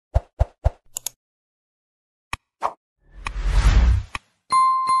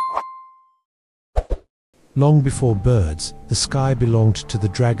Long before birds, the sky belonged to the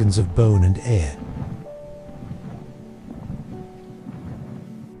dragons of bone and air.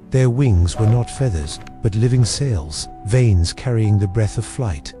 Their wings were not feathers, but living sails, veins carrying the breath of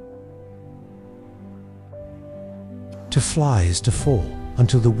flight. To fly is to fall,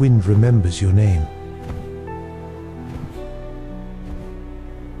 until the wind remembers your name.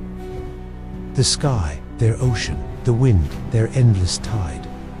 The sky, their ocean, the wind, their endless tide.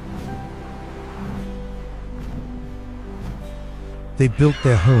 They built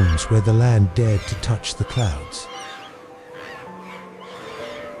their homes where the land dared to touch the clouds.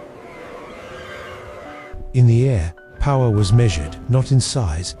 In the air, power was measured, not in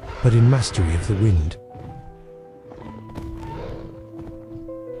size, but in mastery of the wind.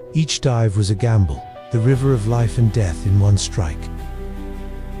 Each dive was a gamble, the river of life and death in one strike.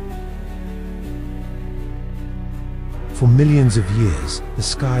 For millions of years, the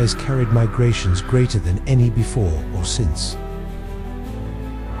skies carried migrations greater than any before or since.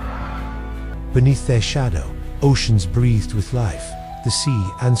 Beneath their shadow, oceans breathed with life, the sea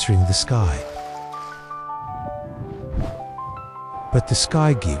answering the sky. But the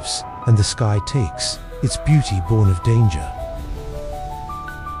sky gives, and the sky takes, its beauty born of danger.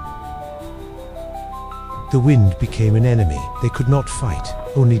 The wind became an enemy they could not fight,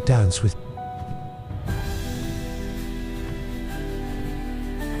 only dance with.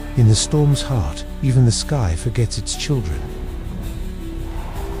 In the storm's heart, even the sky forgets its children.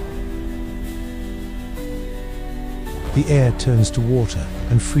 The air turns to water,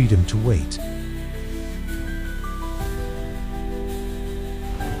 and freedom to wait.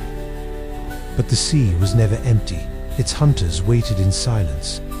 But the sea was never empty. Its hunters waited in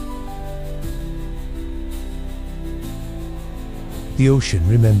silence. The ocean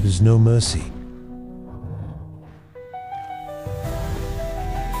remembers no mercy.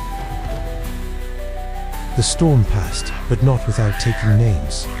 The storm passed, but not without taking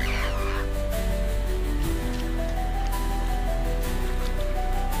names.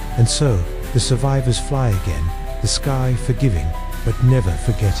 And so, the survivors fly again, the sky forgiving, but never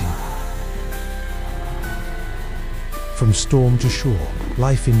forgetting. From storm to shore,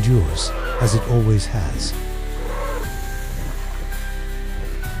 life endures, as it always has.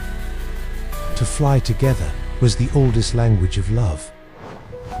 To fly together was the oldest language of love.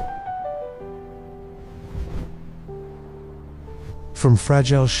 From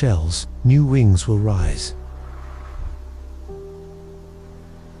fragile shells, new wings will rise.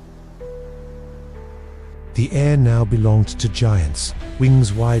 The air now belonged to giants,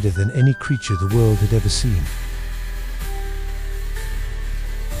 wings wider than any creature the world had ever seen.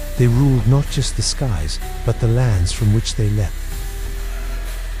 They ruled not just the skies, but the lands from which they leapt.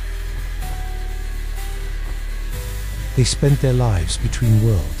 They spent their lives between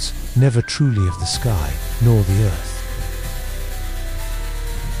worlds, never truly of the sky, nor the earth.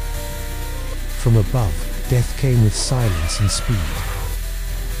 From above, death came with silence and speed.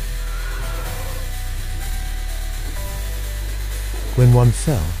 When one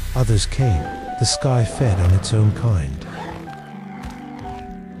fell, others came. The sky fed on its own kind.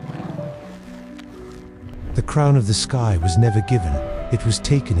 The crown of the sky was never given, it was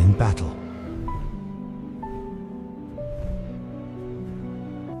taken in battle.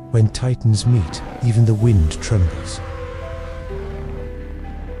 When titans meet, even the wind trembles.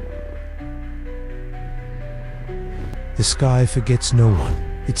 The sky forgets no one,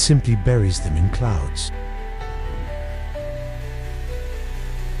 it simply buries them in clouds.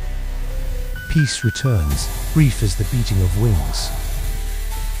 Peace returns, brief as the beating of wings.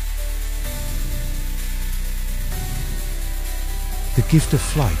 The gift of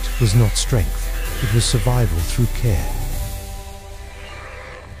flight was not strength, it was survival through care.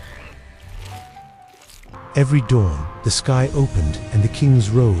 Every dawn, the sky opened and the kings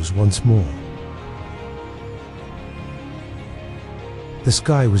rose once more. The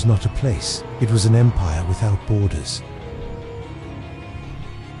sky was not a place, it was an empire without borders.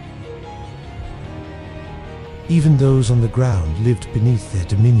 Even those on the ground lived beneath their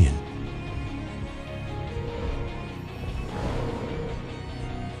dominion.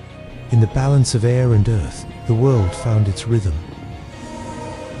 In the balance of air and earth, the world found its rhythm.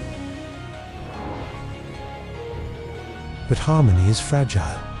 But harmony is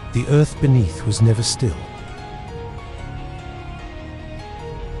fragile. The earth beneath was never still.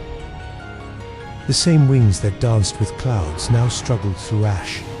 The same wings that danced with clouds now struggled through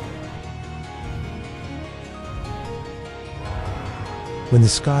ash. When the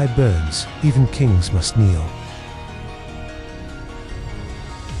sky burns, even kings must kneel.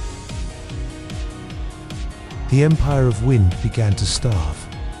 The empire of wind began to starve.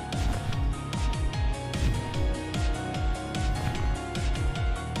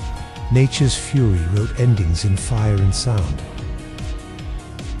 Nature's fury wrote endings in fire and sound.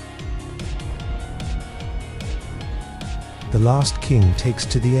 The last king takes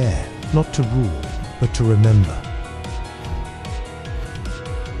to the air, not to rule, but to remember.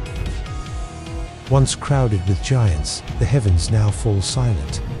 Once crowded with giants, the heavens now fall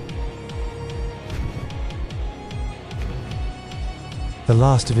silent. The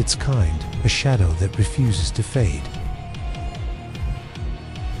last of its kind, a shadow that refuses to fade.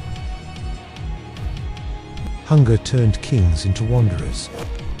 Hunger turned kings into wanderers.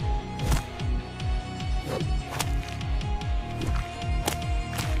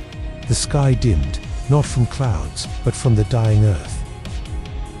 The sky dimmed, not from clouds, but from the dying earth.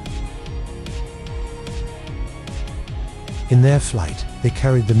 In their flight, they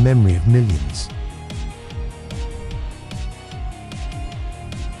carried the memory of millions.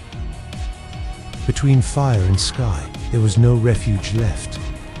 Between fire and sky, there was no refuge left.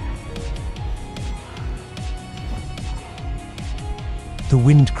 The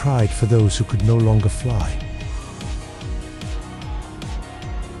wind cried for those who could no longer fly.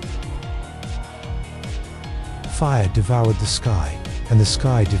 Fire devoured the sky, and the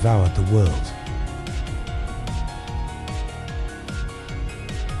sky devoured the world.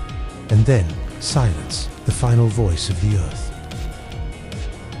 And then, silence, the final voice of the earth.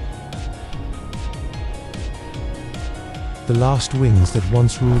 The last wings that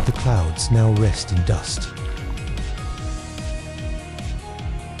once ruled the clouds now rest in dust.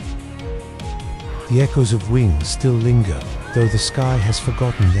 The echoes of wings still linger, though the sky has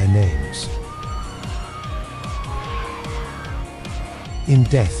forgotten their names. In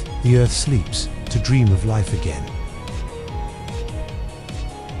death, the earth sleeps, to dream of life again.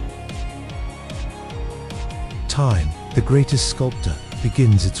 Time, the greatest sculptor,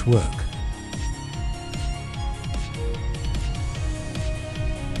 begins its work.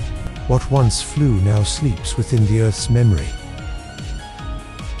 What once flew now sleeps within the earth's memory.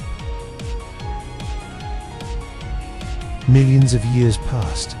 Millions of years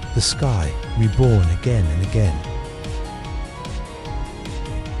passed, the sky reborn again and again.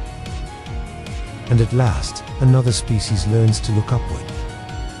 And at last, another species learns to look upward.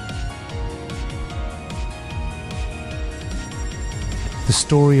 The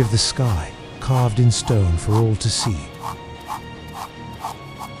story of the sky, carved in stone for all to see.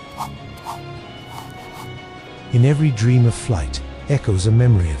 In every dream of flight, echoes a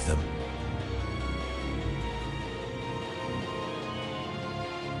memory of them.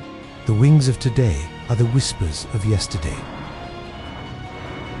 The wings of today are the whispers of yesterday.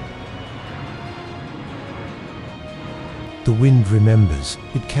 The wind remembers,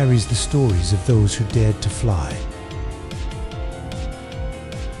 it carries the stories of those who dared to fly.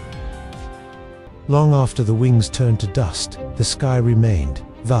 Long after the wings turned to dust, the sky remained,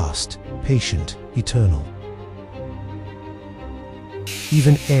 vast, patient, eternal.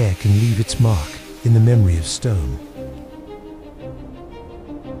 Even air can leave its mark in the memory of stone.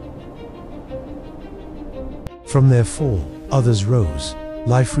 From their fall, others rose,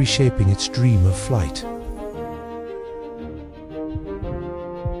 life reshaping its dream of flight.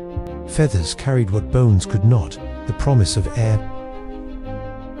 Feathers carried what bones could not, the promise of air.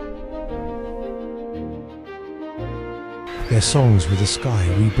 Their songs were the sky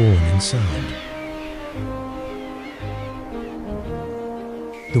reborn in sound.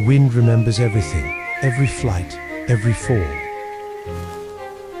 The wind remembers everything, every flight, every fall.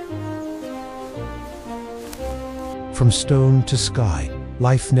 From stone to sky,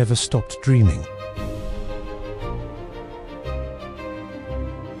 life never stopped dreaming.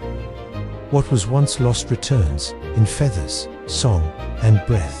 What was once lost returns, in feathers, song, and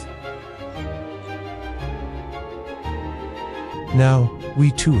breath. Now,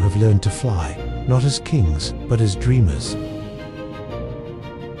 we too have learned to fly, not as kings, but as dreamers.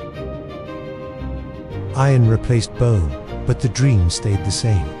 Iron replaced bone, but the dream stayed the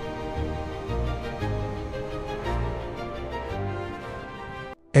same.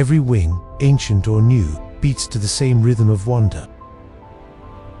 Every wing, ancient or new, beats to the same rhythm of wonder.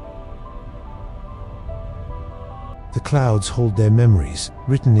 The clouds hold their memories,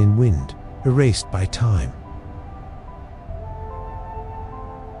 written in wind, erased by time.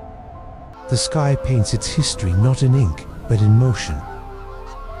 The sky paints its history not in ink, but in motion.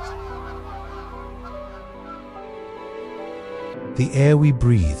 The air we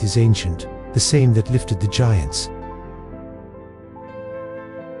breathe is ancient, the same that lifted the giants.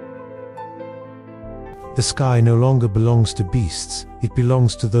 The sky no longer belongs to beasts, it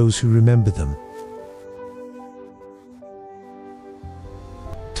belongs to those who remember them.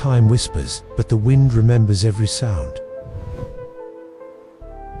 Time whispers, but the wind remembers every sound.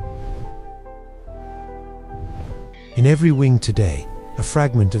 In every wing today, a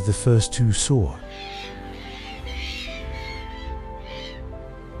fragment of the first two soar.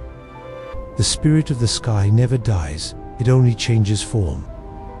 The spirit of the sky never dies, it only changes form.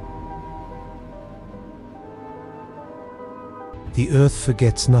 The earth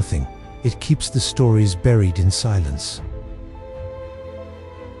forgets nothing, it keeps the stories buried in silence.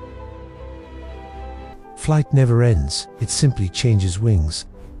 Flight never ends, it simply changes wings.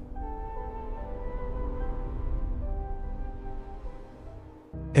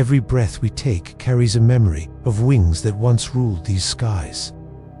 Every breath we take carries a memory of wings that once ruled these skies.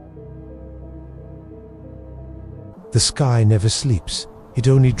 The sky never sleeps, it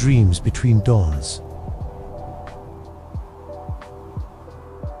only dreams between dawns.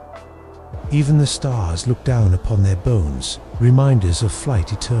 Even the stars look down upon their bones, reminders of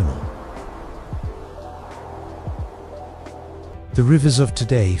flight eternal. The rivers of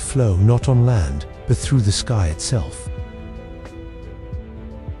today flow not on land, but through the sky itself.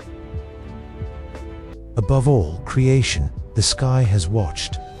 Above all creation, the sky has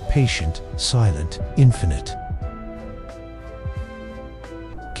watched, patient, silent, infinite.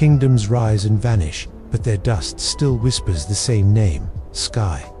 Kingdoms rise and vanish, but their dust still whispers the same name,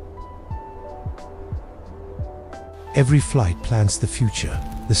 sky. Every flight plants the future,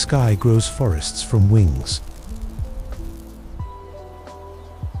 the sky grows forests from wings.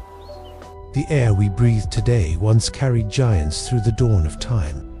 The air we breathe today once carried giants through the dawn of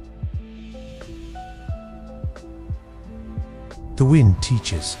time. The wind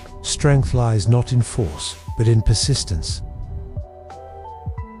teaches, strength lies not in force, but in persistence.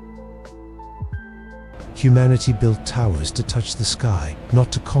 Humanity built towers to touch the sky,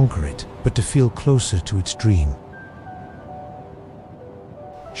 not to conquer it, but to feel closer to its dream.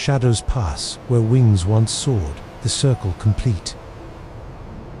 Shadows pass where wings once soared, the circle complete.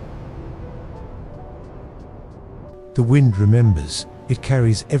 The wind remembers, it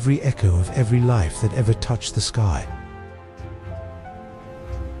carries every echo of every life that ever touched the sky.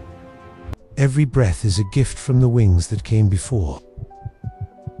 Every breath is a gift from the wings that came before.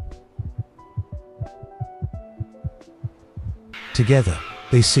 Together,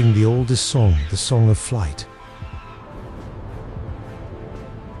 they sing the oldest song, the song of flight.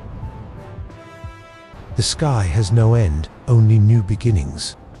 The sky has no end, only new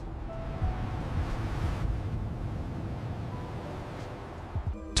beginnings.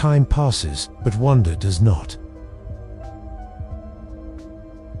 Time passes, but wonder does not.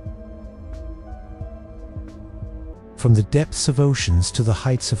 From the depths of oceans to the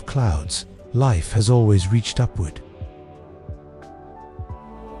heights of clouds, life has always reached upward.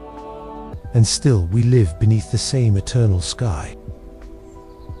 And still we live beneath the same eternal sky.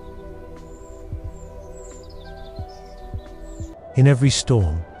 In every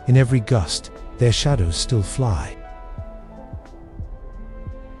storm, in every gust, their shadows still fly.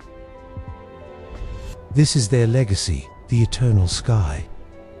 This is their legacy, the eternal sky.